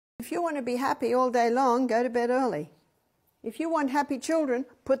If you want to be happy all day long, go to bed early. If you want happy children,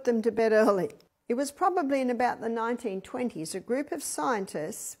 put them to bed early. It was probably in about the 1920s, a group of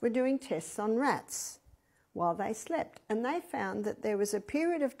scientists were doing tests on rats while they slept, and they found that there was a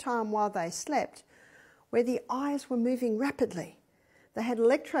period of time while they slept where the eyes were moving rapidly. They had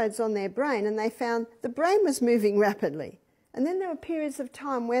electrodes on their brain and they found the brain was moving rapidly. And then there were periods of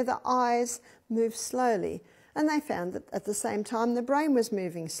time where the eyes moved slowly, and they found that at the same time the brain was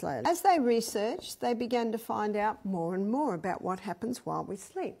moving slowly. As they researched, they began to find out more and more about what happens while we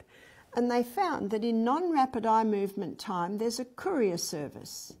sleep. And they found that in non-rapid eye movement time, there's a courier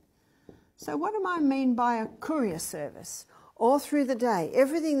service. So what do I mean by a courier service? All through the day,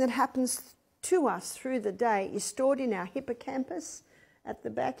 everything that happens to us through the day is stored in our hippocampus at the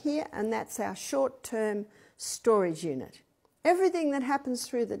back here, and that's our short-term storage unit. Everything that happens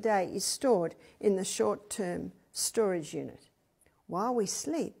through the day is stored in the short-term storage unit. While we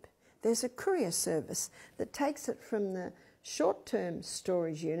sleep, there's a courier service that takes it from the short-term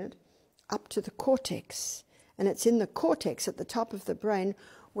storage unit up to the cortex. And it's in the cortex at the top of the brain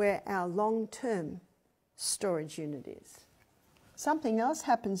where our long-term storage unit is. Something else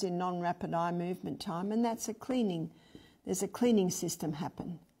happens in non-rapid eye movement time, and that's a cleaning. There's a cleaning system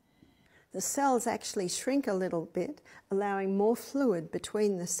happen. The cells actually shrink a little bit, allowing more fluid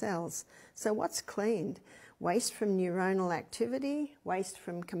between the cells. So what's cleaned? Waste from neuronal activity, waste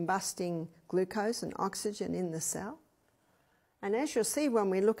from combusting glucose and oxygen in the cell. And as you'll see when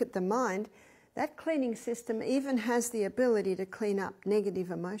we look at the mind, that cleaning system even has the ability to clean up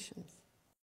negative emotions.